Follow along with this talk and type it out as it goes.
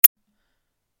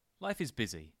Life is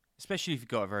busy, especially if you've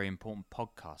got a very important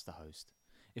podcast to host.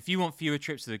 If you want fewer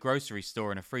trips to the grocery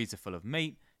store and a freezer full of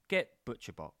meat, get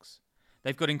ButcherBox.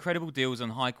 They've got incredible deals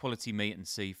on high-quality meat and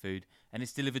seafood, and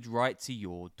it's delivered right to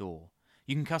your door.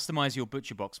 You can customize your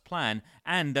ButcherBox plan,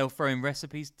 and they'll throw in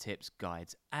recipes, tips,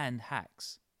 guides, and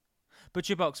hacks.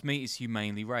 ButcherBox meat is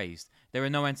humanely raised. There are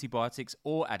no antibiotics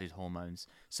or added hormones,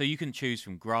 so you can choose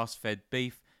from grass-fed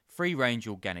beef, free-range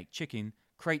organic chicken,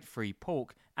 crate-free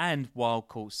pork, and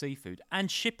wild-caught seafood, and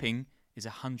shipping is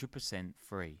 100%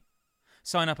 free.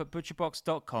 Sign up at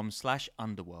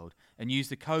butcherbox.com/underworld and use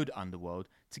the code underworld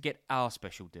to get our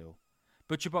special deal.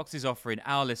 ButcherBox is offering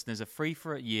our listeners a free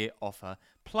for a year offer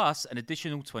plus an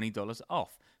additional $20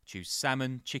 off. Choose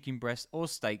salmon, chicken breast, or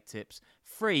steak tips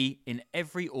free in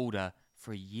every order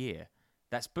for a year.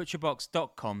 That's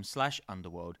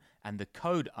butcherbox.com/underworld and the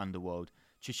code underworld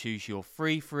to choose your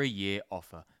free for a year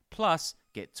offer. Plus,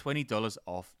 get $20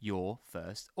 off your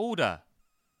first order.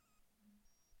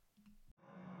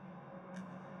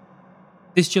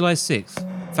 This July 6th,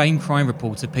 famed crime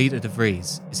reporter Peter de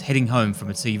Vries is heading home from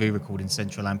a TV record in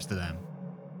central Amsterdam.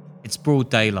 It's broad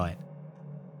daylight.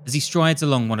 As he strides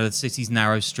along one of the city's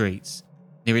narrow streets,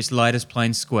 near its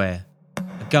Leidersplein Square,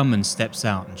 a gunman steps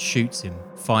out and shoots him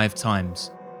 5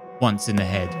 times, once in the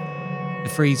head. De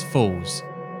Vries falls,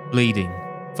 bleeding.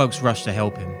 Folks rush to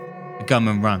help him. The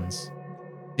gunman runs.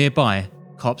 Nearby,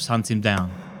 cops hunt him down.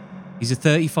 He's a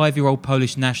 35-year-old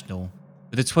Polish national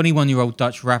with a 21-year-old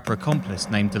Dutch rapper accomplice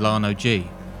named Delano G.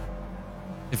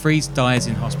 De Vries dies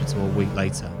in hospital a week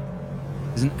later.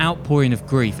 There's an outpouring of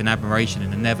grief and admiration in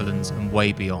the Netherlands and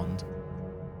way beyond.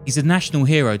 He's a national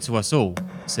hero to us all,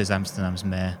 says Amsterdam's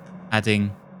mayor,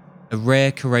 adding, a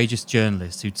rare, courageous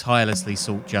journalist who tirelessly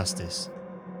sought justice.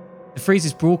 De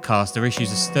Vries' broadcaster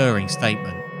issues a stirring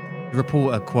statement. The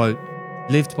reporter, quote,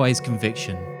 lived by his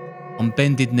conviction. On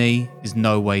bended knee is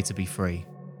no way to be free.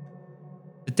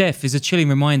 The death is a chilling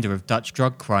reminder of Dutch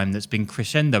drug crime that's been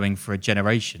crescendoing for a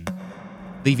generation,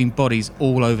 leaving bodies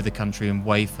all over the country and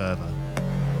way further.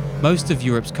 Most of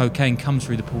Europe's cocaine comes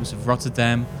through the ports of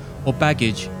Rotterdam or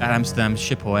baggage at Amsterdam's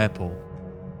Schiphol airport.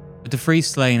 But de Vries'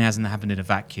 slaying hasn't happened in a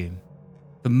vacuum.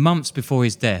 For months before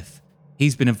his death,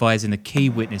 he's been advising a key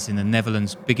witness in the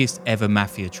Netherlands' biggest ever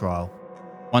Mafia trial,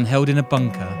 one held in a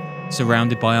bunker,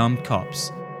 surrounded by armed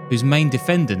cops, whose main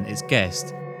defendant, its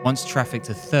guest, once trafficked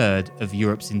a third of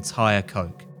Europe's entire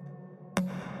coke.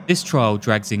 This trial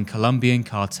drags in Colombian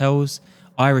cartels,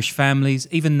 Irish families,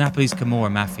 even Napoli's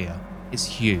Camorra Mafia. It's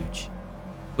huge.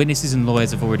 Witnesses and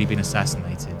lawyers have already been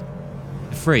assassinated.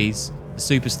 De Vries, the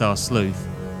superstar sleuth,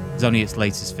 is only its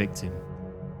latest victim.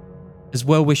 As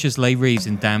well-wishers lay wreaths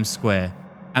in Dam Square,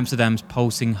 Amsterdam's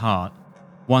pulsing heart,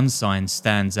 one sign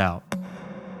stands out.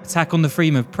 Attack on the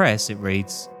freedom of press, it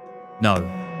reads. No,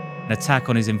 an attack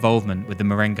on his involvement with the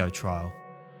Marengo trial.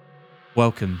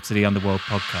 Welcome to the Underworld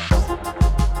podcast.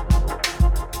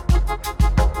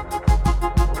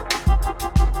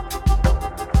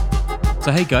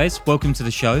 So hey guys, welcome to the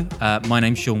show. My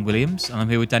name's Sean Williams and I'm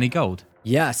here with Danny Gold.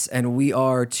 Yes, and we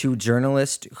are 2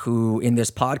 journalists who, in this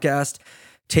podcast,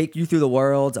 take you through the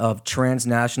world of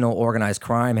transnational organized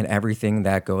crime and everything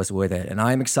that goes with it. And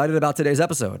I'm excited about today's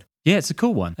episode. Yeah, it's a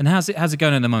cool one. And how's it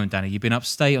going at the moment, Danny? You've been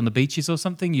upstate on the beaches or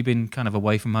something? You've been kind of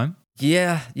away from home?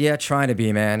 Yeah, trying to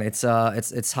be, man. It's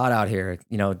hot out here.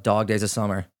 You know, dog days of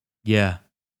summer. Yeah.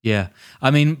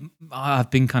 I mean, I've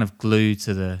been kind of glued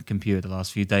to the computer the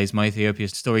last few days. My Ethiopia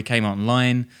story came out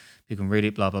online. You can read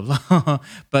it, blah, blah, blah.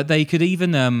 But they could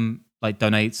even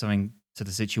donate something to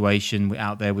the situation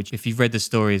out there, which if you've read the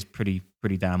story is pretty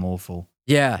damn awful.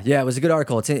 Yeah, it was a good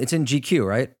article. It's in GQ,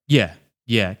 right? Yeah,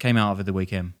 it came out over the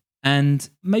weekend. And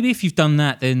maybe if you've done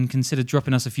that, then consider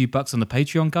dropping us a few bucks on the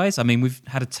Patreon, guys. I mean, we've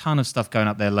had a ton of stuff going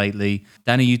up there lately.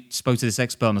 Danny, you spoke to this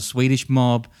expert on the Swedish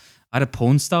mob. I had a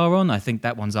porn star on. I think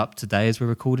that one's up today as we're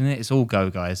recording it. It's all go,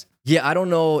 guys. Yeah, I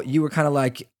don't know. You were kind of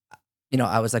like,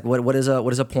 I was like, what does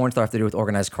a porn star have to do with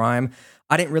organized crime?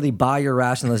 I didn't really buy your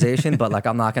rationalization, but like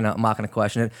I'm not gonna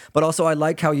question it. But also, I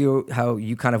like how you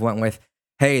kind of went with,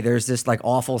 hey, there's this like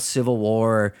awful civil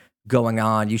war going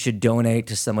on. You should donate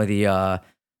to some of the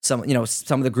some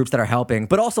of the groups that are helping,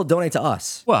 but also donate to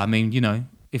us. Well, I mean,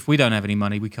 if we don't have any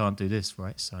money, we can't do this,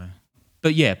 right? So.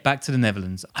 But yeah, back to the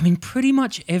Netherlands. I mean, pretty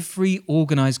much every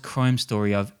organized crime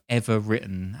story I've ever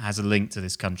written has a link to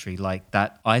this country. Like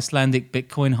that Icelandic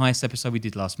Bitcoin heist episode we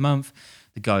did last month.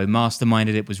 The guy who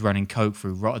masterminded it was running coke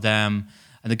through Rotterdam.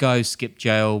 And the guy who skipped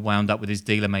jail wound up with his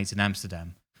dealer mates in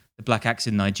Amsterdam. The Black Axe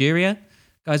in Nigeria.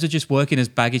 Guys were just working as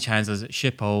baggage handlers at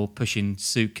Schiphol, pushing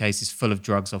suitcases full of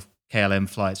drugs off KLM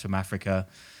flights from Africa.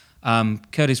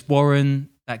 Curtis Warren,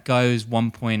 That guy was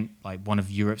one point like one of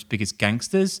Europe's biggest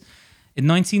gangsters. In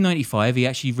 1995, he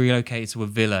actually relocated to a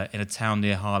villa in a town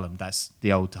near Harlem. That's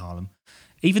the old Harlem.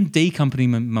 Even D Company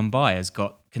Mumbai has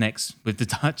got connects with the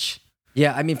Dutch.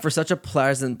 Yeah, I mean, for such a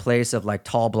pleasant place of like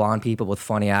tall blonde people with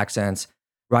funny accents,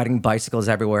 riding bicycles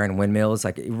everywhere and windmills,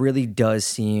 like it really does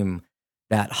seem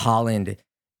that Holland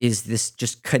is this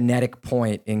just kinetic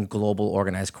point in global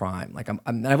organized crime. Like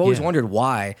I've always Yeah. wondered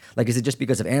why. Like, is it just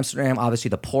because of Amsterdam? Obviously,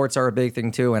 the ports are a big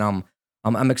thing too, and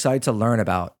I'm excited to learn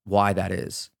about why that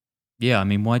is. Yeah, I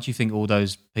mean, why do you think all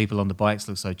those people on the bikes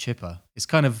look so chipper? It's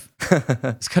kind of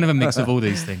a mix of all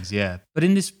these things, yeah. But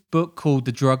in this book called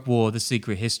The Drug War, The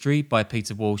Secret History by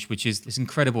Peter Walsh, which is this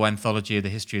incredible anthology of the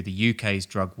history of the UK's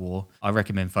drug war, I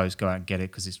recommend folks go out and get it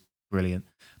because it's brilliant.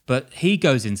 But he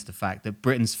goes into the fact that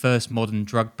Britain's first modern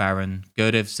drug baron,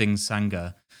 Gurdev Singh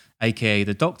Sangha, aka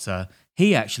the Doctor,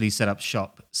 he actually set up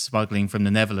shop smuggling from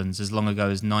the Netherlands as long ago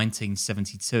as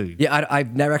 1972. Yeah,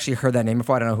 I've never actually heard that name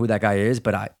before. I don't know who that guy is,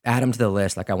 but I add him to the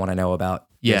list. Like, I want to know about.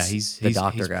 Yeah, he's he's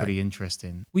doctor guy. pretty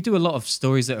interesting. We do a lot of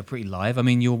stories that are pretty live. I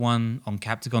mean, your one on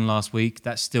Captagon last week,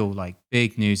 that's still like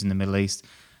big news in the Middle East.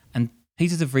 And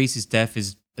Peter de Vries's death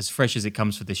is as fresh as it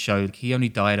comes for this show. He only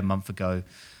died a month ago.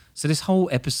 So this whole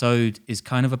episode is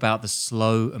kind of about the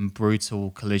slow and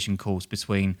brutal collision course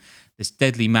between this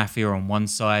deadly mafia on one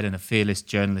side and a fearless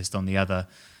journalist on the other,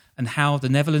 and how the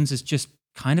Netherlands has just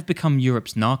kind of become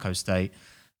Europe's narco state.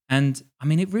 And I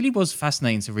mean, it really was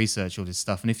fascinating to research all this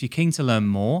stuff. And if you're keen to learn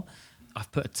more, I've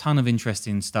put a ton of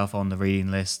interesting stuff on the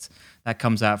reading list. That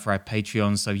comes out for our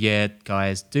Patreon. So yeah,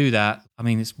 guys, do that. I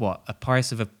mean, it's what, a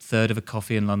price of a third of a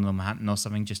coffee in London or Manhattan or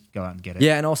something? Just go out and get it.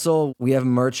 Yeah, and also we have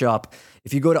merch up.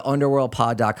 If you go to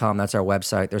underworldpod.com, that's our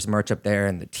website. There's merch up there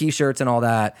and the t-shirts and all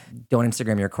that. Don't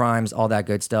Instagram your crimes, all that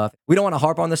good stuff. We don't want to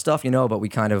harp on this stuff, but we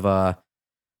kind of,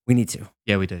 we need to.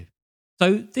 Yeah, we do.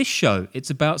 So this show, it's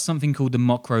about something called the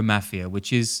Mocro Mafia,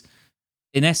 which is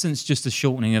in essence just a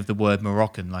shortening of the word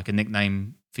Moroccan, like a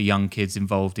nickname for young kids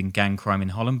involved in gang crime in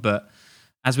Holland. But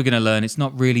as we're going to learn, it's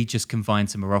not really just confined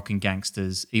to Moroccan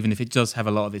gangsters, even if it does have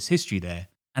a lot of its history there.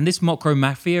 And this Mocro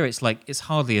Mafia, it's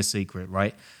hardly a secret,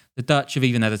 right? The Dutch have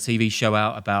even had a TV show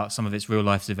out about some of its real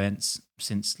life events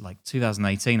since like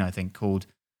 2018, I think, called,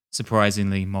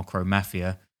 surprisingly, Mocro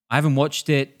Mafia. I haven't watched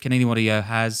it. Can anybody who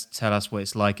has tell us what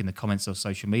it's like in the comments or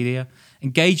social media?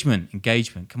 Engagement.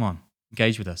 Come on,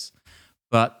 engage with us.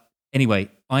 But anyway,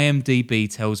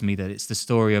 IMDb tells me that it's the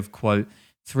story of, quote,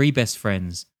 three best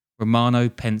friends, Romano,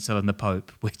 Pencil, and the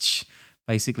Pope, which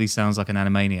basically sounds like an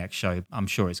Animaniacs show. I'm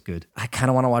sure it's good. I kind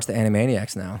of want to watch the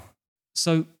Animaniacs now.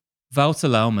 So Walter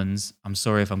Laumans, I'm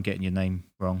sorry if I'm getting your name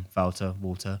wrong,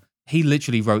 Walter, he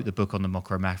literally wrote the book on the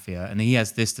Mocro Mafia, and he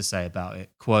has this to say about it,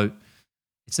 quote,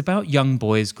 it's about young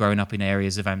boys growing up in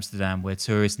areas of Amsterdam where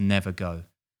tourists never go.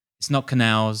 It's not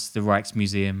canals, the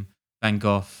Rijksmuseum, Van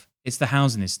Gogh. It's the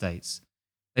housing estates.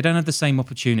 They don't have the same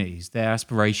opportunities. They're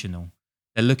aspirational.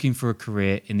 They're looking for a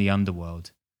career in the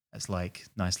underworld. That's like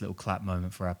nice little clap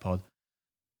moment for our pod.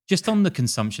 Just on the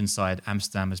consumption side,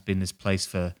 Amsterdam has been this place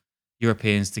for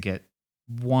Europeans to get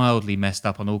wildly messed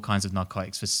up on all kinds of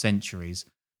narcotics for centuries.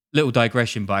 Little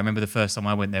digression, but I remember the first time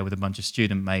I went there with a bunch of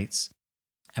student mates,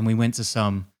 and we went to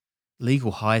some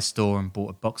legal high store and bought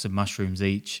a box of mushrooms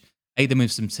each, ate them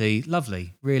with some tea.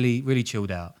 Lovely, really, really chilled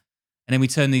out. And then we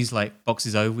turned these like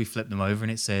boxes over, we flipped them over,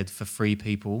 and it said for 3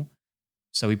 people.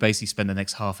 So we basically spent the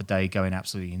next half a day going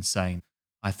absolutely insane.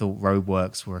 I thought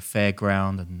roadworks were a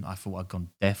fairground, and I thought I'd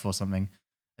gone deaf or something.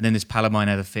 And then this pal of mine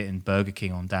had a fit in Burger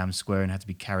King on Dam Square and had to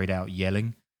be carried out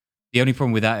yelling. The only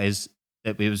problem with that is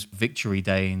that it was Victory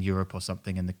Day in Europe or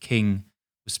something, and the king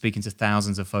was speaking to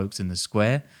thousands of folks in the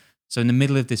square. So in the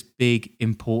middle of this big,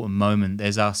 important moment,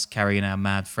 there's us carrying our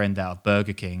mad friend out of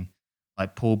Burger King,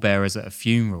 like pallbearers at a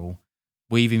funeral,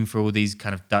 weaving through all these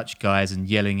kind of Dutch guys and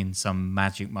yelling in some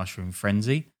magic mushroom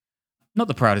frenzy. Not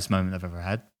the proudest moment I've ever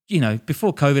had.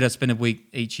 Before COVID, I'd spend a week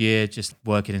each year just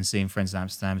working and seeing friends in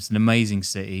Amsterdam. It's an amazing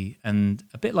city, and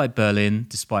a bit like Berlin,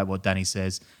 despite what Danny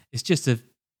says, it's just a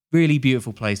really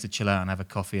beautiful place to chill out and have a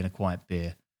coffee and a quiet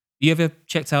beer. You ever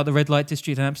checked out the red light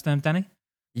district in Amsterdam, Danny?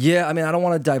 Yeah, I mean, I don't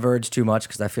want to diverge too much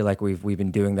because I feel like we've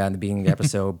been doing that in the beginning of the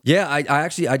episode. Yeah,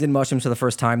 I did mushrooms for the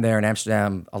first time there in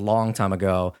Amsterdam a long time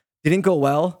ago. Didn't go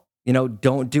well.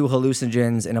 Don't do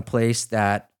hallucinogens in a place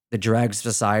that the dregs of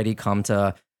society come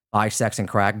to buy sex and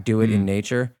crack. Do it in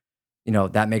nature.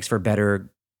 That makes for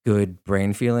better, good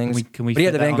brain feelings. Can we but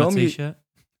yeah, fit that on a t-shirt?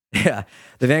 Yeah,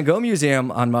 the Van Gogh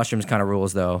Museum on mushrooms kind of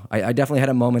rules, though. I definitely had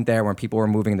a moment there when people were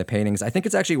moving the paintings. I think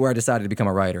it's actually where I decided to become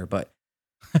a writer. But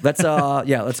let's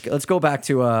go back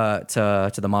to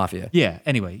the Mafia. Yeah.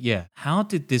 Anyway, yeah. How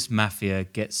did this Mafia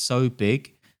get so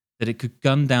big that it could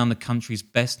gun down the country's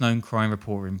best-known crime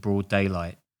reporter in broad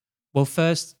daylight? Well,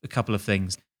 first, a couple of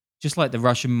things. Just like the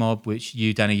Russian mob, which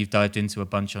you, Danny, you've dived into a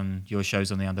bunch on your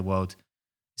shows on the Underworld,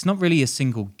 it's not really a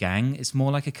single gang. It's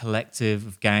more like a collective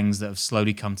of gangs that have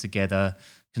slowly come together,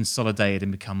 consolidated,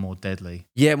 and become more deadly.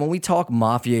 Yeah, when we talk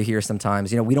mafia here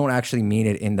sometimes, we don't actually mean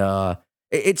it in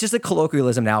it's just a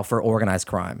colloquialism now for organized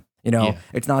crime. Yeah,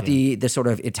 It's not the sort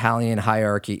of Italian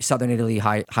hierarchy, Southern Italy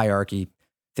hierarchy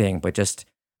thing, but just,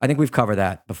 I think we've covered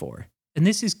that before. And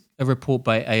this is a report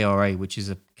by ARA, which is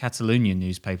a Catalonian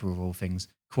newspaper of all things.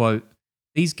 Quote,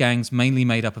 these gangs, mainly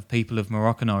made up of people of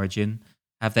Moroccan origin,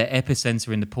 have their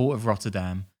epicenter in the port of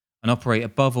Rotterdam and operate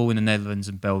above all in the Netherlands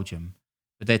and Belgium.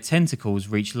 But their tentacles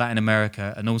reach Latin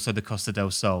America and also the Costa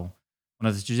del Sol, one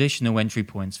of the traditional entry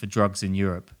points for drugs in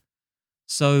Europe.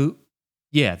 So,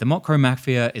 yeah, the Mocro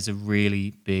Mafia is a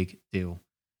really big deal.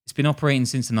 It's been operating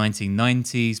since the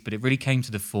 1990s, but it really came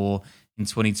to the fore in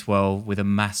 2012 with a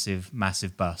massive,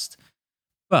 massive bust.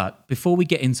 But before we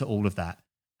get into all of that,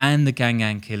 and the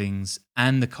gang killings,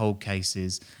 and the cold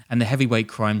cases, and the heavyweight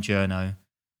crime journo,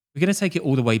 we're going to take it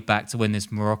all the way back to when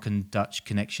this Moroccan-Dutch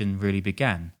connection really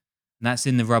began. And that's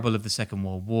in the rubble of the Second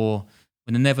World War,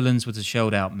 when the Netherlands was a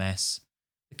shelled-out mess.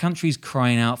 The country's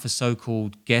crying out for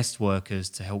so-called guest workers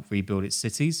to help rebuild its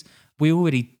cities. We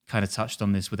already kind of touched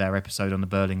on this with our episode on the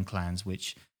Berlin clans,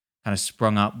 which kind of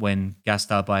sprung up when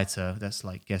Gastarbeiter, that's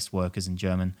like guest workers in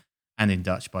German and in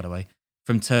Dutch, by the way,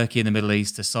 from Turkey and the Middle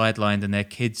East are sidelined and their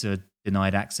kids are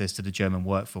denied access to the German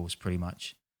workforce, pretty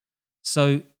much.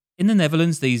 So in the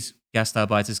Netherlands, these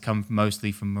Gastarbeiters come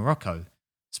mostly from Morocco,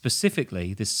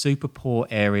 specifically this super poor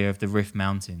area of the Rif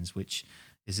Mountains, which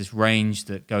is this range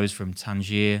that goes from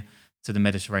Tangier to the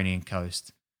Mediterranean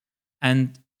coast.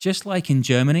 And just like in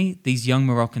Germany, these young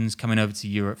Moroccans coming over to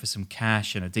Europe for some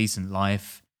cash and a decent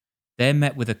life, they're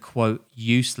met with a, quote,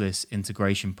 useless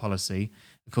integration policy,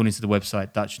 according to the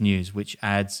website Dutch News, which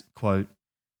adds, quote,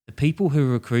 the people who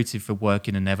were recruited for work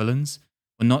in the Netherlands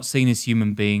were not seen as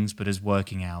human beings but as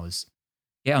working hours.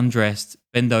 Get undressed,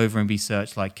 bend over and be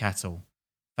searched like cattle.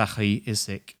 Fachi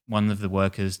Isik, one of the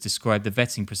workers, described the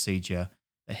vetting procedure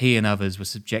that he and others were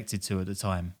subjected to at the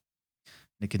time.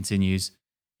 And it continues,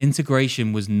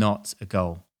 integration was not a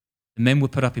goal. The men were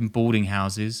put up in boarding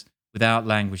houses without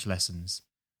language lessons.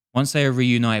 Once they are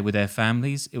reunited with their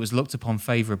families, it was looked upon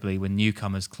favourably when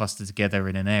newcomers clustered together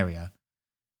in an area.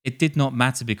 It did not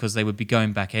matter because they would be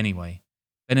going back anyway.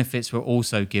 Benefits were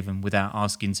also given without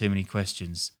asking too many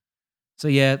questions. So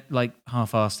yeah, like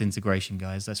half-assed integration,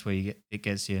 guys. That's where it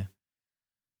gets you.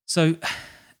 So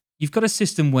you've got a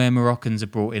system where Moroccans are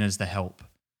brought in as the help,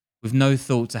 with no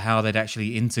thought to how they'd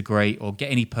actually integrate or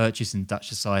get any purchase in Dutch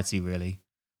society, really.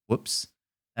 Whoops.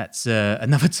 That's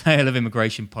another tale of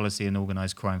immigration policy and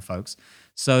organised crime, folks.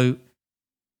 So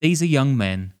these are young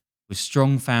men with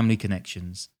strong family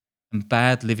connections and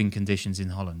bad living conditions in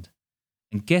Holland.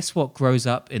 And guess what grows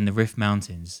up in the Rif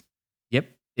Mountains? Yep,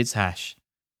 it's hash.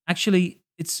 Actually,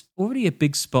 it's already a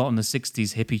big spot on the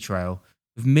 60s hippie trail,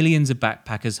 with millions of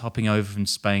backpackers hopping over from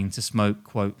Spain to smoke,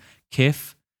 quote,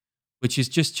 kif, which is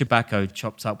just tobacco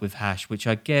chopped up with hash, which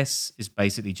I guess is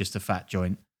basically just a fat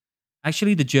joint.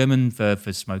 Actually, the German verb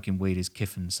for smoking weed is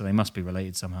kiffen, so they must be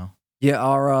related somehow. Yeah,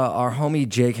 our homie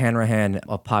Jake Hanrahan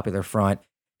of Popular Front,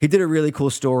 he did a really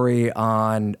cool story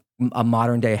on a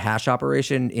modern day hash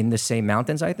operation in the same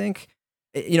mountains, I think.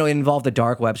 It involved the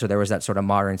dark web, so there was that sort of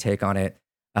modern take on it.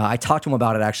 I talked to him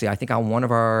about it, actually, I think on one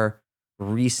of our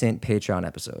recent Patreon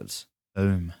episodes.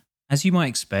 Boom. As you might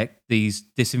expect, these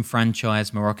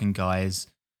disenfranchised Moroccan guys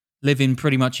living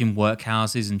pretty much in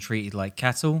workhouses and treated like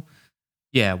cattle.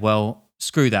 Yeah, well,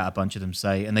 screw that, a bunch of them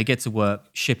say, and they get to work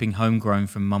shipping homegrown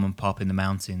from mum and pop in the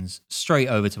mountains straight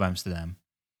over to Amsterdam.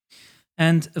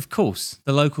 And, of course,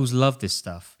 the locals love this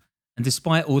stuff. And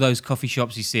despite all those coffee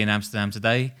shops you see in Amsterdam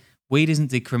today, weed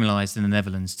isn't decriminalised in the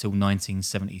Netherlands till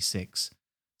 1976.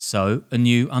 So, a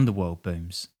new underworld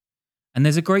booms. And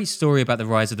there's a great story about the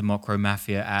rise of the Mocro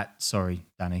Mafia at,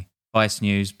 Vice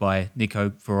News by Nico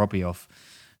Vorobioff.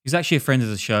 He's actually a friend of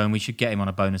the show and we should get him on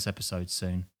a bonus episode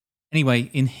soon. Anyway,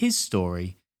 in his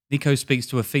story, Nico speaks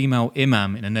to a female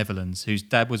imam in the Netherlands whose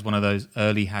dad was one of those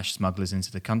early hash smugglers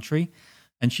into the country.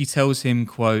 And she tells him,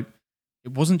 quote,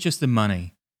 it wasn't just the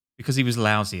money, because he was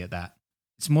lousy at that.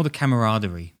 It's more the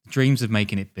camaraderie, the dreams of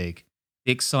making it big,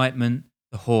 the excitement,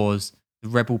 the whores, the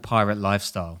rebel pirate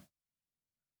lifestyle.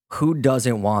 Who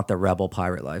doesn't want the rebel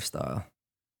pirate lifestyle?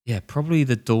 Yeah, probably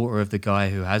the daughter of the guy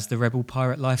who has the rebel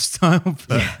pirate lifestyle.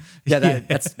 But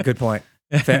that's a good point.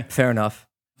 Fair enough.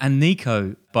 And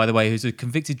Nico, by the way, who's a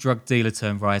convicted drug dealer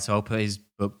turned writer, I'll put his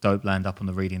book Dope Land up on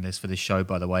the reading list for this show,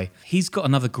 by the way. He's got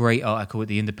another great article at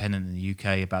The Independent in the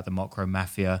UK about the Mocro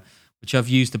Mafia, which I've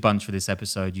used a bunch for this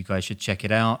episode. You guys should check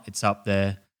it out. It's up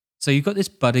there. So you've got this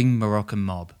budding Moroccan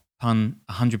mob, pun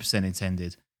 100%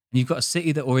 intended. And you've got a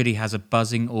city that already has a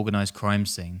buzzing organised crime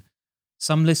scene.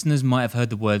 Some listeners might have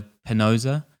heard the word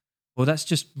Penosa. Well, that's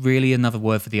just really another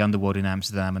word for the underworld in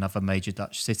Amsterdam and other major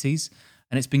Dutch cities.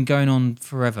 And it's been going on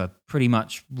forever, pretty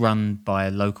much run by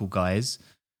local guys,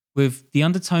 with the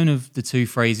undertone of the two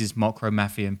phrases Mocro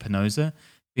Mafia and Penosa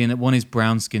being that one is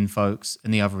brown-skinned folks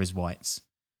and the other is whites.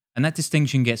 And that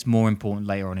distinction gets more important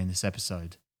later on in this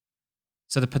episode.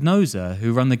 So the Penosa,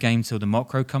 who run the game till the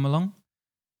Mocro come along,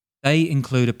 they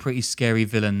include a pretty scary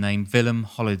villain named Willem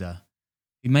Hollander,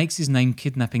 who makes his name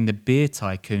kidnapping the beer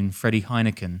tycoon Freddie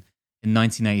Heineken in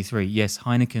 1983. Yes,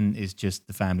 Heineken is just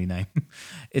the family name.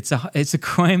 It's a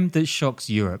crime that shocks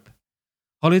Europe.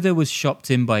 Hollander was shopped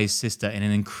in by his sister in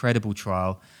an incredible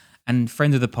trial, and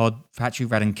friend of the pod, Patrick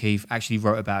Radden Keefe, actually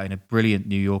wrote about it in a brilliant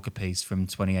New Yorker piece from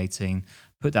 2018.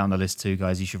 Put that on the list too,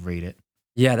 guys. You should read it.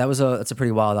 Yeah, that's a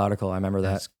pretty wild article. I remember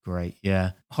that. That's great,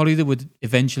 yeah. Hollander would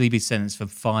eventually be sentenced for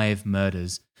 5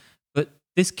 murders, but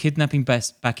this kidnapping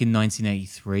back in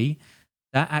 1983,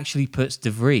 that actually puts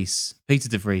Peter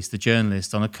de Vries, the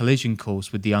journalist, on a collision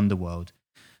course with the underworld.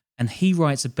 And he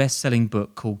writes a best-selling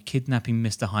book called Kidnapping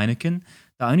Mr. Heineken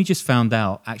that I only just found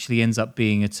out actually ends up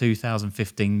being a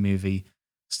 2015 movie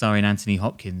starring Anthony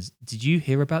Hopkins. Did you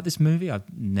hear about this movie?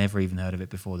 I've never even heard of it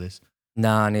before this.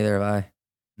 Nah, neither have I.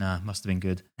 Nah, must have been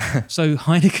good. So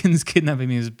Heineken's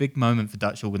kidnapping was a big moment for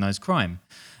Dutch organised crime.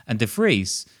 And de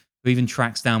Vries, who even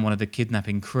tracks down one of the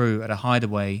kidnapping crew at a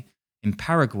hideaway in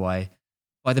Paraguay,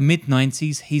 by the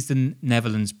mid-90s, he's the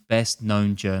Netherlands'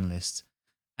 best-known journalist.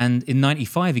 And in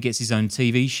 95, he gets his own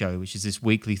TV show, which is this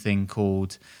weekly thing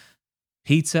called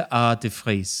Peter R. de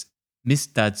Vries,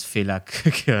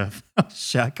 Misdaadverslaggever. Oh,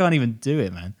 shit, I can't even do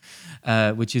it,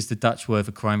 man. Which is the Dutch word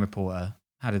for crime reporter.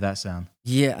 How did that sound?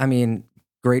 Yeah, I mean,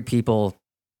 great people,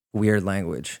 weird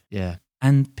language. Yeah.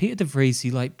 And Peter de Vries,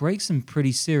 he breaks some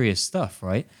pretty serious stuff,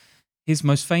 right? His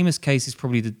most famous case is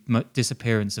probably the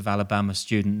disappearance of Alabama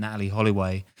student Natalie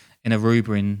Holloway in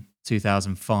Aruba in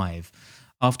 2005,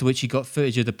 after which he got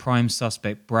footage of the prime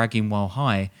suspect bragging while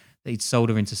high that he'd sold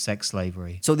her into sex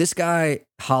slavery. So this guy,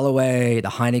 Holloway, the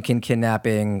Heineken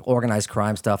kidnapping, organized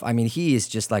crime stuff, I mean, he is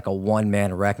just like a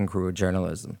one-man wrecking crew of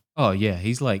journalism. Oh, yeah,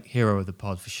 he's like hero of the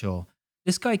pod for sure.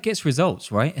 This guy gets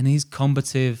results, right? And he's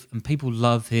combative and people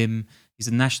love him. He's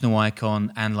a national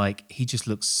icon and he just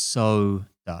looks so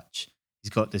Dutch. He's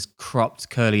got this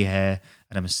cropped curly hair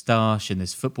and a moustache and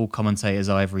this football commentator's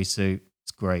ivory suit.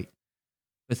 It's great.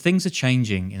 But things are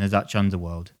changing in the Dutch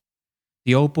underworld.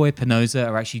 The old boy Penosa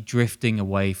are actually drifting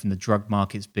away from the drug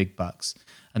market's big bucks,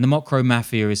 and the Mocro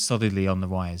Mafia is solidly on the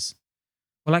rise.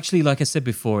 Well, actually, like I said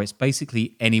before, it's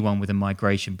basically anyone with a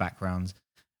migration background.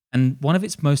 And one of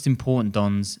its most important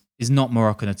dons is not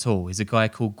Moroccan at all. He's a guy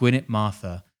called Gwyneth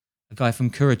Martha, a guy from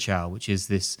Curaçao, which is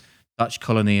this Dutch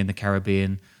colony in the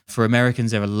Caribbean. For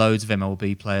Americans, there are loads of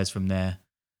MLB players from there.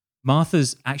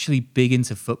 Martha's actually big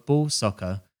into football,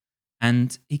 soccer,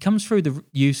 and he comes through the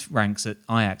youth ranks at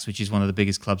Ajax, which is one of the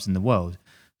biggest clubs in the world.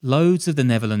 Loads of the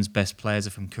Netherlands' best players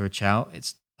are from Curaçao.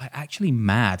 It's actually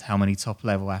mad how many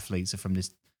top-level athletes are from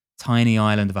this tiny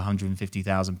island of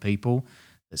 150,000 people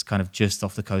that's kind of just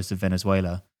off the coast of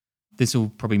Venezuela. This will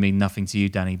probably mean nothing to you,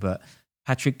 Danny, but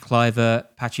Patrick Kluivert,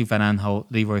 Patrick Van Aanholt,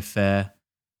 Leroy Fair,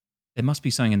 there must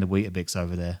be something in the Weetabix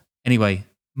over there. Anyway,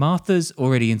 Martha's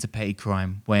already into petty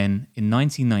crime when, in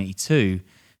 1992,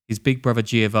 his big brother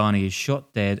Giovanni is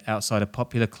shot dead outside a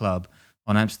popular club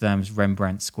on Amsterdam's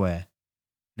Rembrandt Square.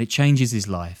 And it changes his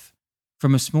life.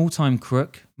 From a small-time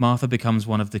crook, Martha becomes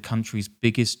one of the country's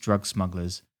biggest drug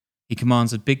smugglers. He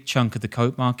commands a big chunk of the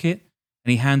coke market,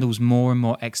 and he handles more and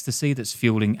more ecstasy that's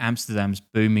fueling Amsterdam's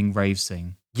booming rave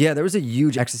scene. Yeah, there was a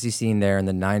huge ecstasy scene there in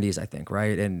the 90s, I think,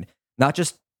 right? And not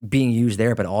just being used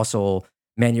there, but also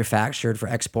manufactured for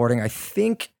exporting. I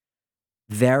think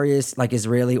various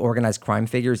Israeli organized crime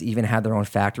figures even had their own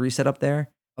factory set up there.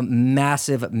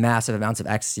 Massive amounts of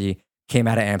ecstasy came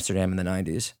out of Amsterdam in the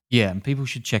 90s. Yeah, and people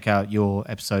should check out your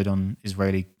episode on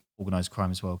Israeli organized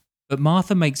crime as well. But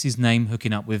Martha makes his name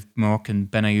hooking up with Moroccan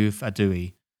Benayouf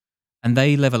Adoui, and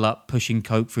they level up pushing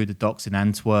coke through the docks in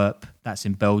Antwerp, that's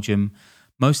in Belgium,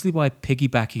 mostly by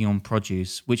piggybacking on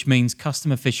produce, which means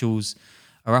custom officials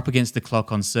are up against the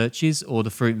clock on searches or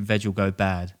the fruit and veg will go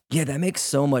bad. Yeah, that makes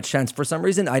so much sense. For some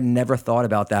reason, I never thought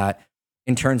about that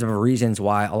in terms of reasons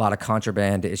why a lot of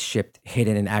contraband is shipped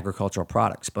hidden in agricultural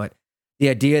products. But the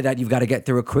idea that you've got to get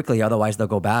through it quickly, otherwise they'll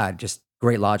go bad, just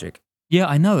Great logic. Yeah,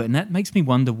 I know. And that makes me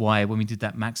wonder why, when we did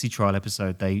that maxi trial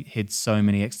episode, they hid so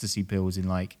many ecstasy pills in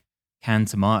like canned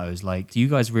tomatoes. Like, do you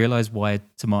guys realize why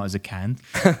tomatoes are canned?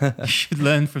 You should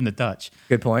learn from the Dutch.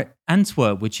 Good point.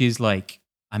 Antwerp, which is like,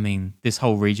 I mean, this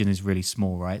whole region is really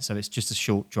small, right? So it's just a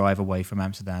short drive away from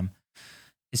Amsterdam.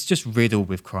 It's just riddled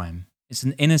with crime. It's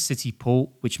an inner city port,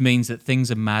 which means that things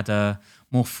are madder,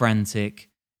 more frantic.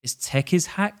 Its tech is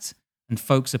hacked and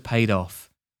folks are paid off.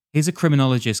 Here's a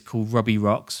criminologist called Robbie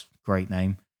Rocks, great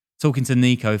name, talking to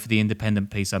Nico for the independent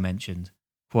piece I mentioned.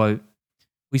 Quote,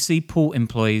 "We see port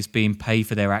employees being paid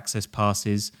for their access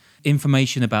passes,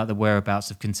 information about the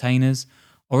whereabouts of containers,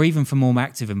 or even for more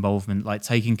active involvement like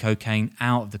taking cocaine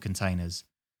out of the containers.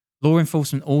 Law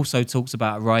enforcement also talks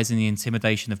about a rise in the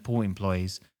intimidation of port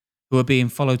employees who are being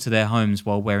followed to their homes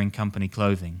while wearing company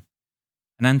clothing.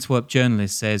 An Antwerp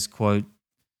journalist says, quote,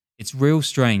 "It's real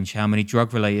strange how many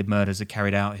drug-related murders are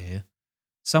carried out here.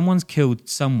 Someone's killed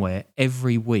somewhere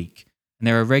every week, and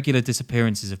there are regular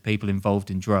disappearances of people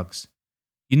involved in drugs.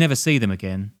 You never see them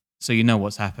again, so you know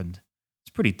what's happened."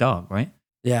 It's pretty dark, right?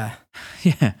 Yeah.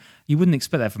 Yeah, you wouldn't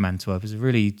expect that from Antwerp. It's a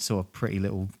really sort of pretty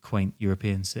little quaint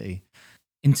European city.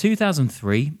 In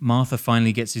 2003, Martha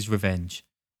finally gets his revenge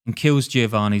and kills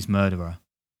Giovanni's murderer.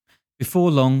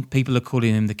 Before long, people are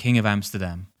calling him the King of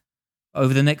Amsterdam.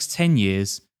 Over the next 10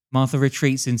 years, Martha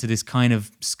retreats into this kind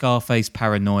of Scarface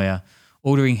paranoia,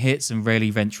 ordering hits and rarely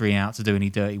venturing out to do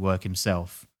any dirty work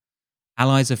himself.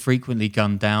 Allies are frequently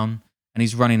gunned down, and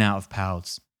he's running out of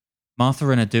pals. Martha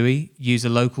and Adui use a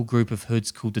local group of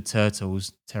hoods called the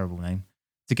Turtles, terrible name,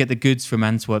 to get the goods from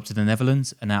Antwerp to the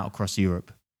Netherlands and out across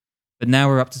Europe. But now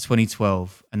we're up to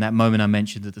 2012, and that moment I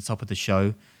mentioned at the top of the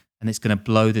show, and it's going to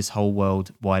blow this whole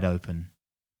world wide open.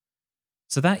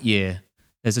 So that year,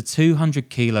 there's a 200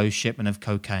 kilo shipment of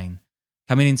cocaine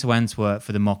coming into Antwerp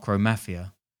for the Mocro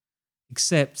Mafia.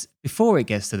 Except, before it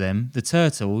gets to them, the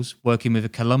Turtles, working with a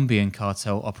Colombian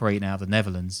cartel operating out of the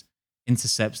Netherlands,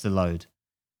 intercepts the load.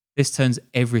 This turns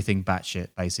everything batshit,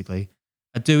 basically.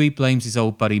 Adui blames his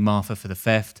old buddy Martha for the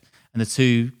theft, and the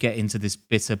two get into this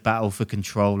bitter battle for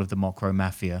control of the Mocro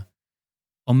Mafia.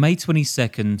 On May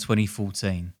 22nd,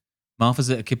 2014, Martha's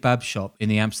at a kebab shop in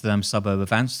the Amsterdam suburb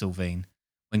of Amstelveen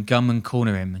when gunmen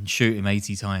corner him and shoot him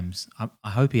 80 times.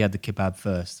 I hope he had the kebab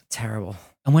first. Terrible.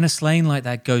 And when a slaying like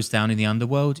that goes down in the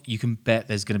underworld, you can bet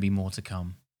there's going to be more to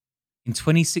come. In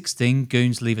 2016,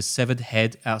 goons leave a severed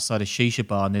head outside a shisha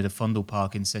bar near the Vondel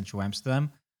Park in central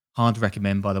Amsterdam. Hard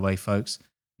recommend, by the way, folks.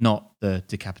 Not the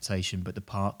decapitation, but the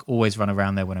park. Always run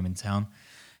around there when I'm in town.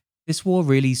 This war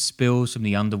really spills from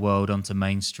the underworld onto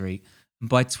Main Street. And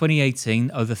by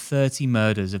 2018, over 30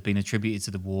 murders have been attributed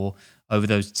to the war over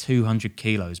those 200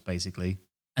 kilos, basically.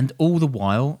 And all the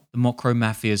while, the Mocro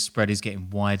Mafia's spread is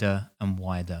getting wider and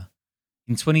wider.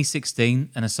 In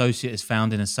 2016, an associate is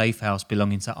found in a safe house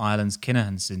belonging to Ireland's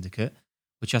Kinahan syndicate,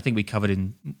 which I think we covered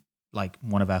in like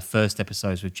one of our first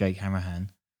episodes with Jake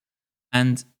Hanrahan.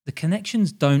 And the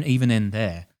connections don't even end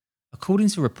there. According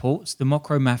to reports, the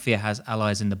Mocro Mafia has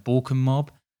allies in the Balkan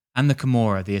mob and the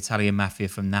Camorra, the Italian mafia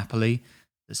from Napoli,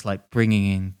 that's like bringing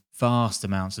in vast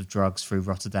amounts of drugs through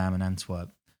Rotterdam and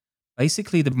Antwerp.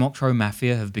 Basically, the Mocro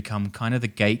Mafia have become kind of the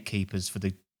gatekeepers for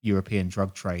the European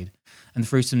drug trade. And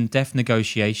through some deft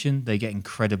negotiation, they get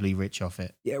incredibly rich off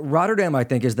it. Yeah, Rotterdam, I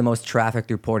think, is the most trafficked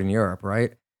through port in Europe,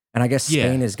 right? And I guess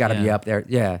Spain has got to be up there.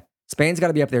 Yeah, Spain's got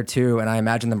to be up there too. And I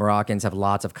imagine the Moroccans have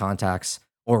lots of contacts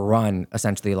or run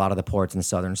essentially a lot of the ports in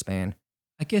southern Spain.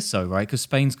 I guess so, right? Because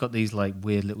Spain's got these like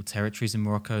weird little territories in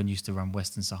Morocco and used to run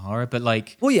Western Sahara. But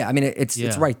like, well, yeah, I mean, it's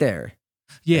right there.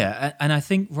 Yeah, and I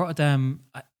think Rotterdam,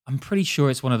 I'm pretty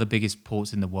sure it's one of the biggest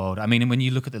ports in the world. I mean, when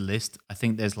you look at the list, I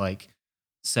think there's like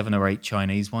 7 or 8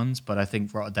 Chinese ones, but I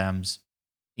think Rotterdam's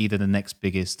either the next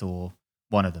biggest or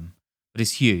one of them. But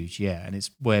it's huge, yeah, and it's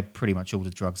where pretty much all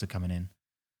the drugs are coming in.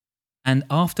 And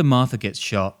after Martha gets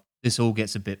shot, this all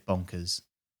gets a bit bonkers.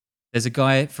 There's a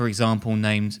guy, for example,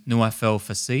 named Noafel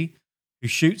Fassi, who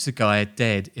shoots a guy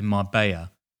dead in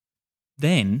Marbella.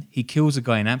 Then he kills a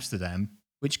guy in Amsterdam,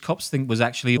 which cops think was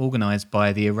actually organised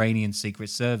by the Iranian Secret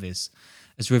Service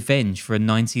as revenge for a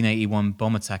 1981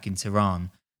 bomb attack in Tehran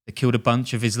that killed a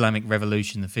bunch of Islamic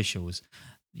Revolution officials.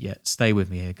 Yeah, stay with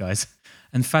me here, guys.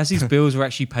 And Fassi's bills were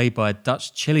actually paid by a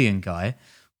Dutch Chilean guy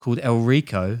called El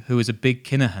Rico, who was a big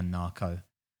Kinahan narco.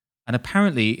 And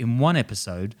apparently, in one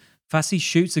episode, Fassi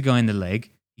shoots a guy in the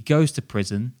leg, he goes to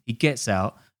prison, he gets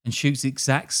out, and shoots the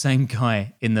exact same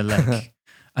guy in the leg.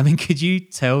 I mean, could you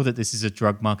tell that this is a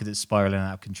drug market that's spiraling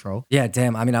out of control? Yeah,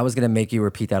 damn. I mean, I was going to make you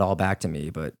repeat that all back to me,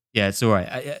 but... Yeah, it's all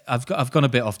right. I've gone a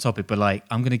bit off topic, but like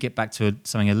I'm going to get back to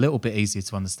something a little bit easier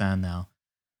to understand now.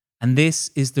 And this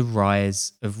is the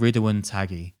rise of Ridwan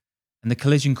Taghi. And the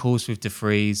collision course with De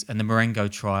Vries and the Marengo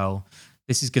trial,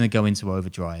 this is going to go into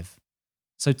overdrive.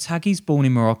 So Taghi's born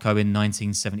in Morocco in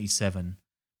 1977.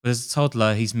 But as a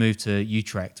toddler, he's moved to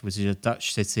Utrecht, which is a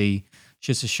Dutch city,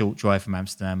 just a short drive from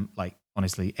Amsterdam. Like,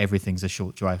 honestly, everything's a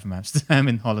short drive from Amsterdam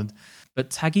in Holland. But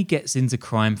Taghi gets into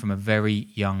crime from a very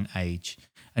young age.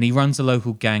 And he runs a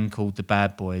local gang called the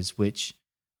Bad Boys, which,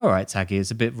 all right, Taghi,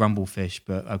 it's a bit rumblefish,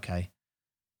 but okay.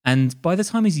 And by the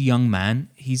time he's a young man,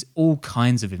 he's all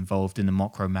kinds of involved in the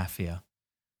Mocro Mafia.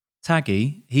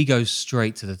 Taghi, he goes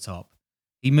straight to the top.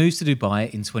 He moves to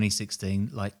Dubai in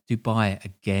 2016, like Dubai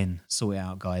again, sort it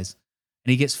out, guys.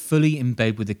 And he gets fully in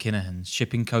bed with the Kinahans,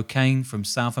 shipping cocaine from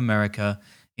South America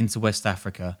into West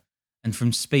Africa, and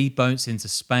from speedboats into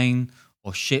Spain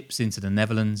or ships into the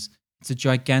Netherlands. It's a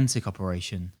gigantic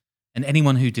operation, and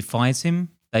anyone who defies him,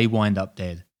 they wind up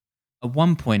dead. At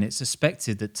one point, it's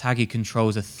suspected that Taghi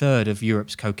controls a third of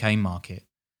Europe's cocaine market.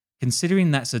 Considering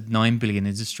that's a 9 billion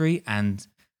industry and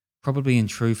probably in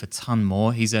truth a ton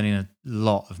more, he's earning a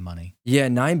lot of money. Yeah,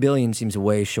 9 billion seems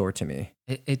way short to me.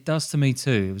 It does to me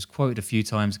too. It was quoted a few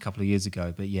times a couple of years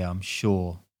ago, but yeah, I'm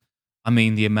sure. I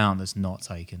mean, the amount that's not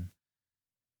taken.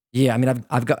 Yeah, I mean,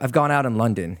 I've gone out in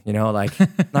London, you know, like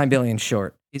 9 billion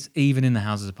short. It's even in the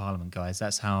Houses of Parliament, guys.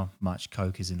 That's how much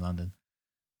coke is in London.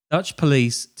 Dutch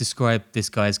police describe this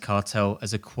guy's cartel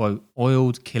as a, quote,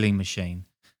 oiled killing machine,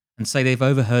 and say they've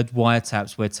overheard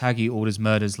wiretaps where Taghi orders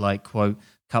murders like, quote,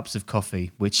 cups of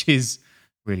coffee, which is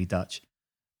really Dutch.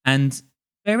 And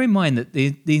bear in mind that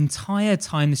the entire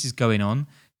time this is going on,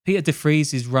 Peter De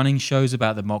Vries is running shows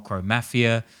about the Mocro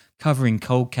Mafia, covering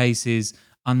cold cases,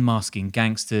 unmasking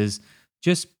gangsters,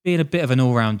 just being a bit of an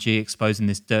all-round G, exposing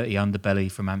this dirty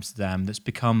underbelly from Amsterdam that's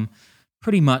become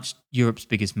pretty much Europe's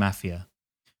biggest mafia.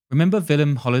 Remember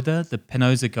Willem Hollander, the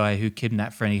Penosa guy who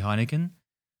kidnapped Frenny Heineken?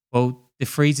 Well, De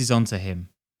Vries is onto him.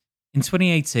 In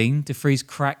 2018, De Vries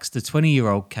cracks the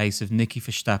 20-year-old case of Nicky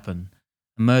Verstappen,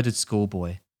 a murdered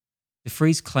schoolboy. De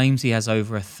Vries claims he has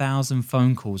over 1,000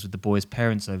 phone calls with the boy's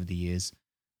parents over the years,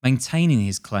 maintaining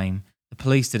his claim the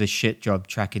police did a shit job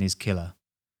tracking his killer.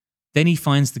 Then he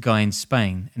finds the guy in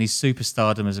Spain, and his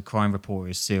superstardom as a crime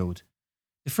reporter is sealed.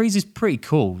 De Vries is pretty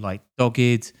cool, like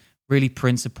dogged, really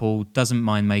principled, doesn't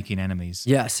mind making enemies.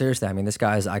 Yeah, seriously. I mean, this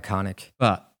guy is iconic.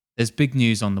 But there's big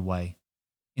news on the way.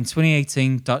 In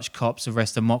 2018, Dutch cops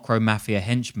arrest a Mocro Mafia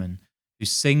henchman who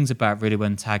sings about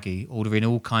Ridwan Taghi ordering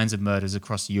all kinds of murders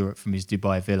across Europe from his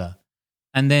Dubai villa.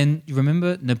 And then, you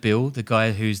remember Nabil, the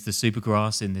guy who's the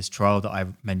supergrass in this trial that I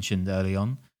mentioned early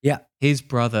on? Yeah. His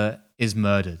brother is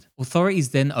murdered. Authorities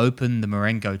then open the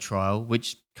Marengo trial,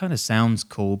 which kind of sounds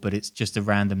cool, but it's just a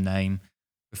random name.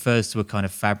 Refers to a kind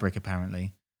of fabric,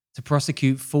 apparently, to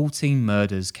prosecute 14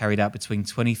 murders carried out between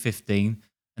 2015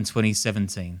 and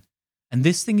 2017. And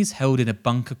this thing is held in a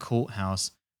bunker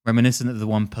courthouse reminiscent of the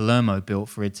one Palermo built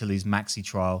for Italy's Maxi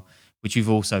trial, which we've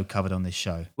also covered on this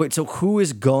show. Wait, so who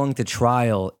is going to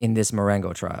trial in this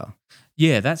Marengo trial?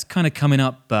 Yeah, that's kind of coming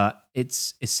up, but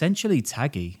it's essentially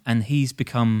Taghi, and he's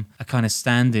become a kind of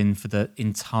stand-in for the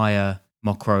entire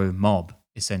Mocro mob,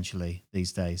 essentially,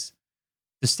 these days.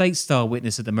 The state star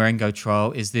witness at the Marengo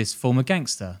trial is this former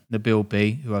gangster, Nabil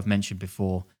B, who I've mentioned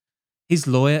before. His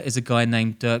lawyer is a guy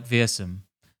named Dirk Wiersum.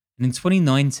 And in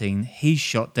 2019, he's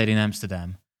shot dead in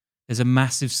Amsterdam. There's a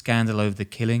massive scandal over the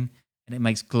killing, and it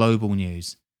makes global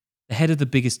news. The head of the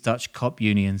biggest Dutch cop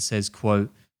union says,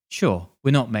 quote, "Sure, we're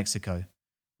not Mexico.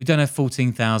 We don't have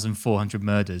 14,400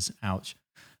 murders, ouch.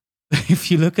 But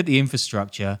if you look at the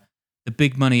infrastructure, the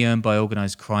big money earned by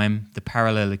organised crime, the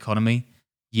parallel economy,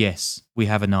 yes, we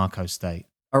have a narco state."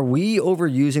 Are we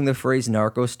overusing the phrase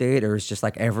narco state, or is just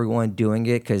like everyone doing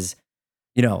it? Because,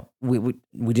 you know,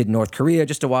 we did North Korea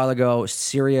just a while ago,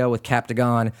 Syria with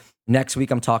Captagon. Next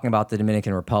week, I'm talking about the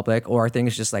Dominican Republic, or are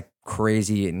things just like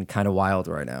crazy and kind of wild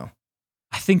right now?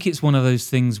 I think it's one of those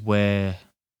things where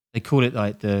they call it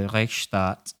like the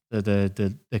Rechtsstaat,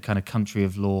 the kind of country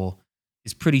of law,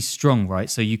 is pretty strong, right?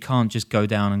 So you can't just go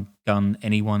down and gun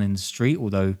anyone in the street,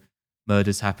 although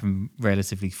murders happen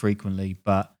relatively frequently.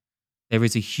 But there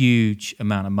is a huge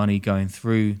amount of money going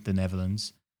through the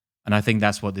Netherlands. And I think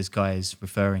that's what this guy is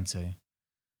referring to.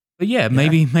 But yeah,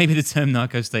 maybe the term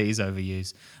narco state is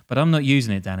overused. But I'm not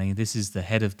using it, Danny. This is the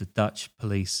head of the Dutch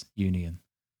police union.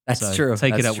 That's true.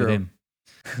 Take That's it up true. with him.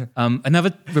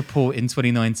 Another report in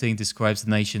 2019 describes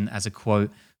the nation as a,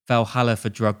 quote, Valhalla for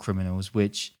drug criminals,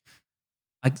 which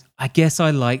I guess I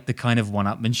like the kind of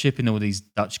one-upmanship in all these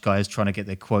Dutch guys trying to get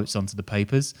their quotes onto the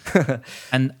papers.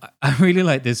 And I really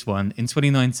like this one. In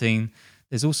 2019,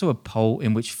 there's also a poll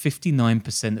in which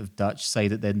 59% of Dutch say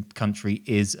that their country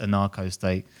is a narco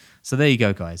state. So there you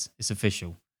go, guys. It's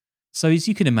official. So as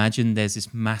you can imagine, there's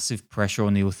this massive pressure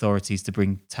on the authorities to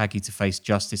bring Taggy to face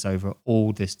justice over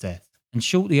all this death. And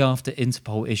shortly after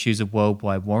Interpol issues a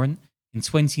worldwide warrant, in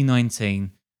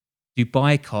 2019,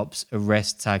 Dubai cops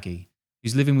arrest Taggy,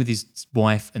 who's living with his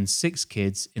wife and 6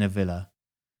 kids in a villa.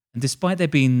 And despite there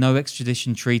being no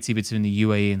extradition treaty between the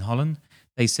UAE and Holland,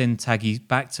 they send Taggy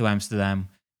back to Amsterdam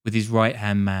with his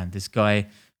right-hand man, this guy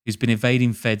who's been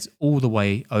evading feds all the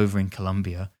way over in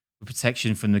Colombia with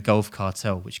protection from the Gulf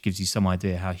cartel, which gives you some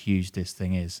idea how huge this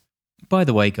thing is. By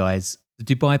the way, guys, the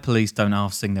Dubai police don't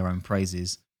half sing their own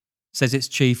praises. Says its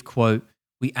chief, quote,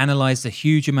 "We analysed a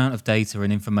huge amount of data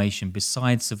and information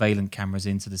besides surveillance cameras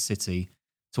into the city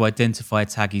to identify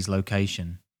Taggy's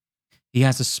location. He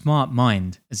has a smart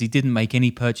mind, as he didn't make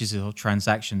any purchases or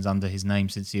transactions under his name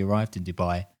since he arrived in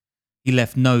Dubai. He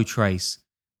left no trace,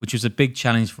 which was a big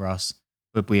challenge for us,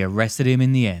 but we arrested him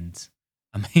in the end."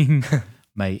 I mean,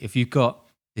 mate, if you've got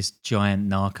this giant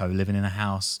narco living in a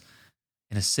house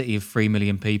in a city of 3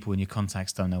 million people and your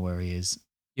contacts don't know where he is,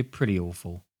 you're pretty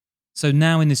awful. So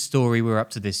now in this story, we're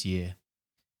up to this year.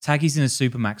 Taggy's in a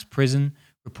Supermax prison,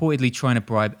 reportedly trying to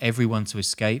bribe everyone to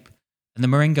escape, and the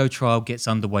Marengo trial gets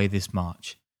underway this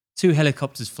March. 2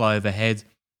 helicopters fly overhead,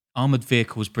 armoured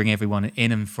vehicles bring everyone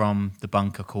in and from the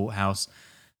bunker courthouse,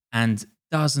 and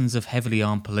dozens of heavily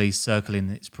armed police circling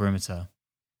its perimeter.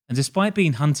 And despite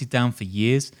being hunted down for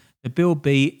years, Nabil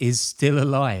B is still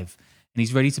alive, and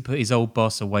he's ready to put his old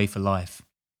boss away for life.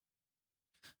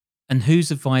 And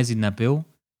who's advising Nabil?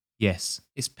 Yes,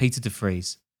 it's Peter de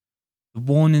Vries, the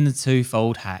worn-in-the-tooth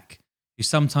old hack, who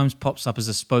sometimes pops up as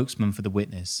a spokesman for the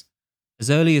witness.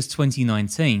 As early as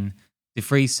 2019, de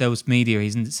Vries tells media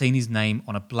he's seen his name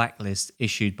on a blacklist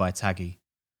issued by Taggy.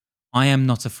 "I am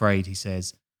not afraid," he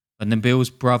says, "but Nabil's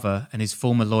brother and his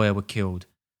former lawyer were killed,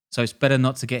 so it's better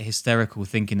not to get hysterical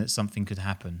thinking that something could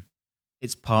happen.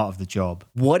 It's part of the job."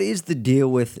 What is the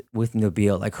deal with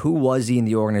Nabil? Like, who was he in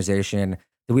the organization?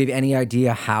 Do we have any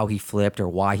idea how he flipped or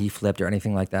why he flipped or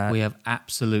anything like that? We have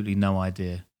absolutely no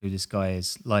idea who this guy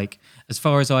is. Like, as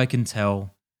far as I can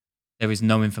tell, there is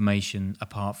no information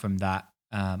apart from that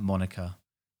moniker,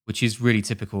 which is really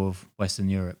typical of Western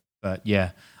Europe. But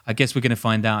yeah, I guess we're going to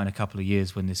find out in a couple of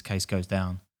years when this case goes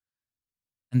down.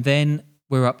 And then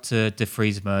we're up to de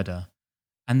Vries' murder.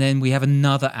 And then we have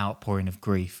another outpouring of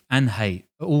grief and hate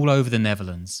all over the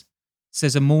Netherlands.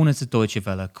 Says a mourner to Deutsche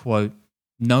Welle, quote,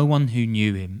 "No one who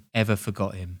knew him ever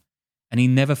forgot him. And he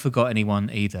never forgot anyone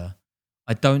either.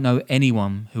 I don't know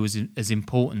anyone who was as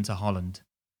important to Holland.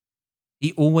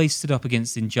 He always stood up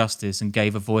against injustice and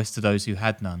gave a voice to those who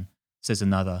had none," says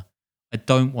another. "I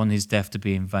don't want his death to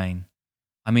be in vain.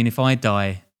 I mean, if I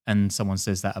die and someone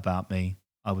says that about me,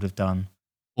 I would have done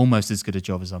almost as good a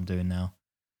job as I'm doing now."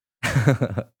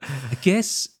 I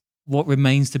guess what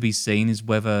remains to be seen is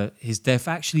whether his death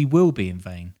actually will be in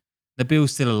vain.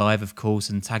 Nabil's still alive, of course,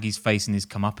 and Taggy's facing his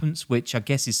comeuppance, which I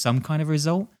guess is some kind of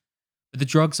result. But the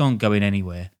drugs aren't going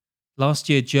anywhere. Last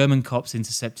year, German cops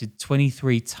intercepted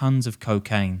 23 tons of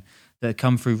cocaine that had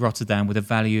come through Rotterdam with a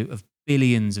value of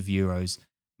billions of euros,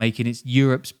 making it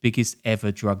Europe's biggest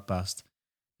ever drug bust.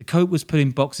 The coke was put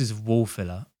in boxes of wall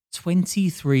filler.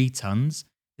 23 tons?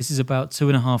 This is about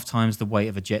 2.5 times the weight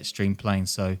of a jet stream plane,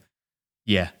 so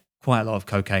yeah, quite a lot of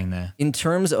cocaine there. In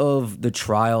terms of the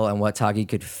trial and what Taggy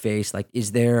could face, like,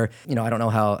 is there, I don't know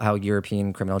how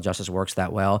European criminal justice works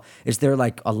that well. Is there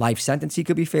like a life sentence he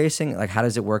could be facing? Like, how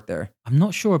does it work there? I'm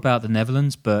not sure about the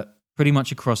Netherlands, but pretty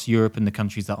much across Europe and the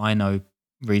countries that I know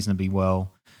reasonably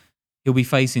well, he'll be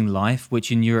facing life,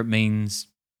 which in Europe means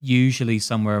usually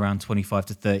somewhere around 25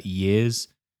 to 30 years,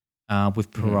 with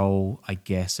parole, I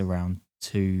guess, around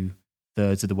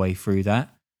 2/3 of the way through that.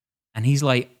 And he's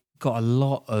like got a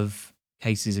lot of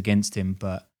cases against him,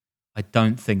 but I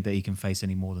don't think that he can face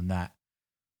any more than that,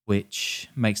 which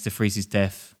makes de Vries'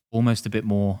 death almost a bit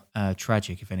more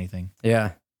tragic, if anything.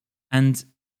 Yeah. And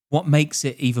what makes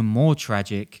it even more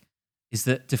tragic is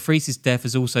that de Vries' death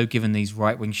has also given these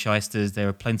right-wing shysters, there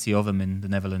are plenty of them in the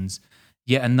Netherlands,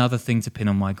 yet another thing to pin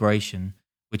on migration,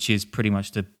 which is pretty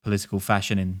much the political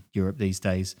fashion in Europe these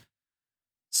days.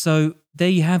 So there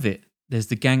you have it. There's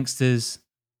the gangsters,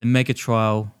 the mega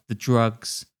trial, the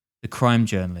drugs, the crime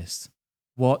journalist.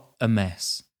 What a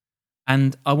mess.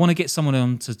 And I want to get someone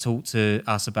on to talk to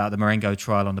us about the Marengo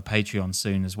trial on the Patreon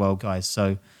soon as well, guys.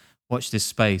 So watch this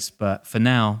space. But for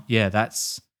now, yeah,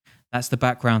 that's the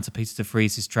background to Peter de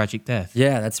Vries' tragic death.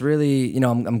 Yeah, that's really,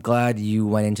 I'm glad you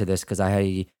went into this because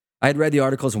I had read the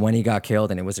articles when he got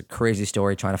killed and it was a crazy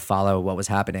story trying to follow what was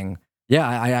happening. Yeah,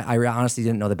 I honestly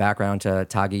didn't know the background to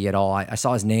Taggy at all. I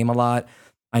saw his name a lot.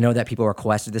 I know that people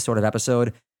requested this sort of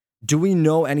episode. Do we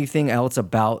know anything else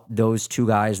about those two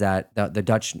guys, that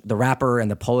the rapper and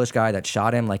the Polish guy that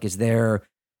shot him? Like, is there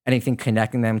anything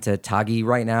connecting them to Tagi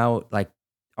right now? Like,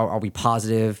 are we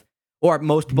positive, or are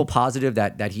most people positive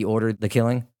that he ordered the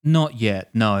killing? Not yet,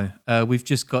 no. We've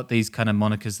just got these kind of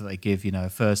monikers that they give, a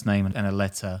first name and a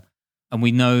letter. And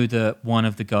we know that one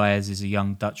of the guys is a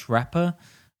young Dutch rapper.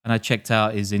 And I checked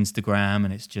out his Instagram,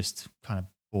 and it's just kind of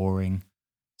boring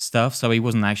stuff. So he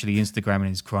wasn't actually Instagramming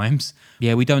his crimes.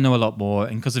 Yeah, we don't know a lot more.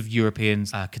 And because of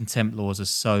Europeans, contempt laws are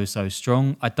so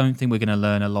strong, I don't think we're going to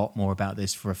learn a lot more about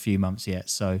this for a few months yet.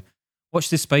 So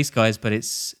watch this space, guys. But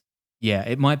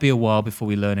it might be a while before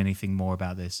we learn anything more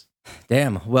about this.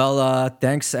 Damn. Well,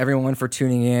 thanks everyone for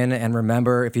tuning in. And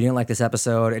remember, if you didn't like this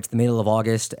episode, it's the middle of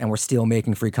August and we're still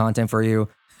making free content for you.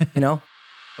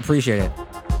 Appreciate it.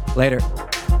 Later.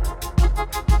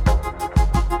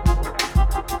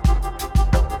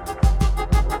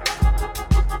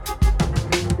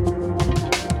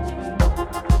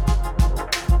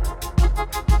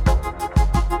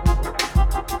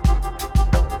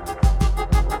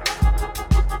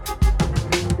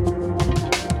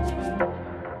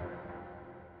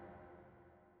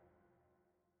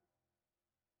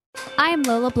 I'm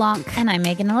Lola Blanc. And I'm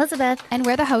Megan Elizabeth. And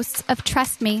we're the hosts of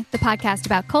Trust Me, the podcast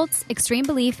about cults, extreme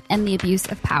belief, and the abuse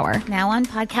of power. Now on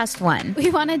Podcast 1. We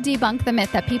want to debunk the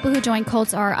myth that people who join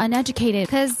cults are uneducated,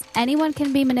 because anyone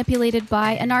can be manipulated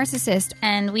by a narcissist.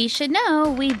 And we should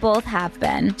know we both have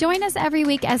been. Join us every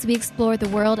week as we explore the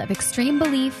world of extreme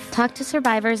belief, talk to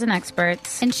survivors and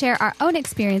experts, and share our own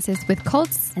experiences with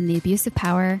cults and the abuse of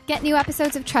power. Get new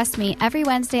episodes of Trust Me every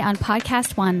Wednesday on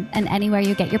Podcast 1 and anywhere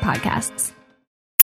you get your podcasts.